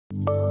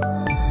Good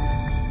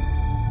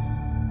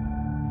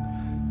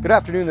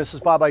afternoon, this is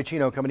Bob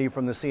Iaccino coming to you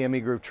from the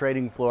CME Group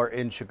trading floor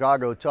in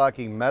Chicago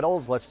talking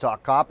metals. Let's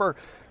talk copper.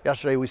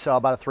 Yesterday we saw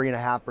about a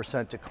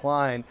 3.5%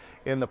 decline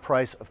in the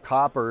price of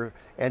copper,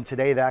 and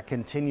today that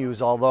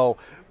continues, although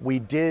we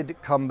did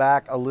come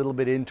back a little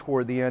bit in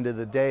toward the end of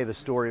the day. The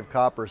story of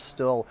copper is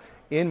still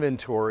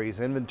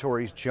inventories.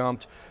 Inventories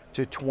jumped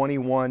to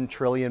 21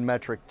 trillion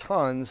metric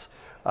tons.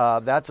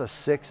 That's a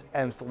 6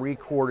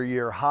 3/4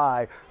 year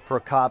high for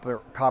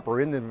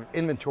copper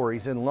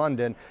inventories in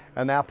London,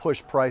 and that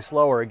pushed price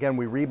lower. Again,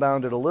 we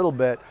rebounded a little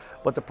bit,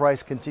 but the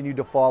price continued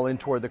to fall in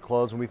toward the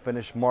close, and we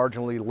finished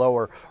marginally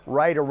lower,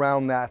 right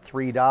around that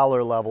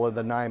 $3 level of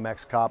the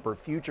NYMEX copper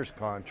futures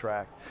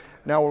contract.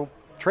 Now,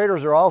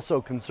 traders are also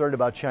concerned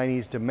about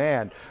Chinese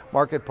demand.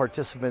 Market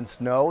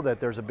participants know that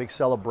there's a big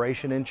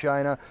celebration in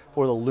China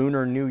for the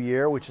Lunar New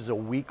Year, which is a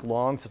week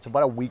long. So it's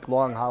about a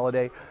week-long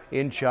holiday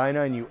in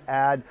China, and you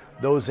add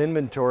those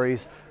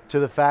inventories to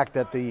the fact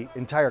that the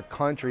entire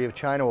country of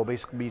China will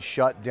basically be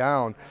shut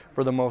down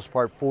for the most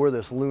part for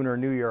this Lunar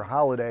New Year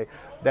holiday.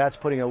 That's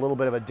putting a little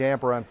bit of a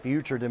damper on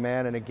future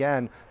demand, and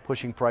again,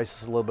 pushing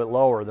prices a little bit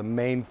lower. The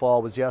main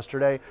fall was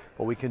yesterday,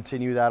 but we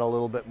continue that a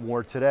little bit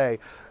more today.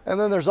 And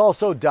then there's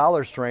also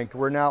dollar strength.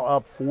 We're now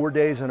up 4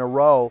 days in a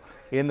row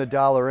in the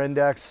dollar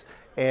index,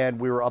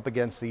 and we were up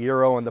against the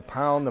euro and the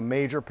pound, the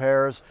major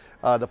pairs.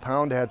 The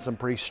pound had some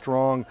pretty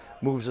strong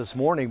moves this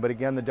morning, but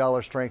again, the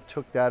dollar strength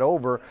took that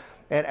over.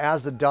 And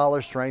as the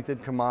dollar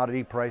strengthened,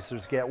 commodity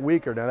prices get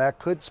weaker. Now that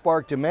could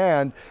spark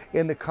demand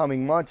in the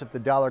coming months if the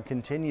dollar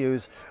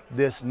continues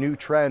this new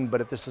trend,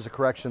 but if this is a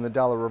correction, the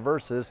dollar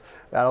reverses,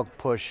 that'll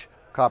push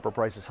copper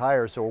prices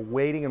higher. So we're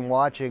waiting and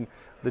watching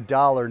the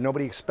dollar.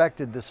 Nobody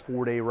expected this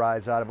 4-day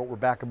rise out of it. We're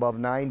back above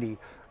 90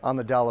 on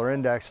the dollar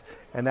index,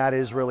 and that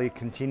is really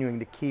continuing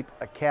to keep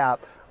a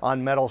cap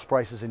on metals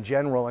prices in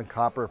general and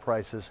copper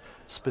prices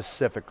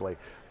specifically.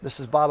 This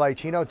is Bob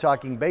Iaccino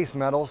talking base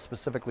metals,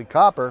 specifically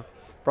copper,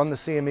 from the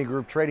CME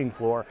Group trading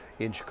floor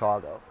in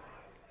Chicago.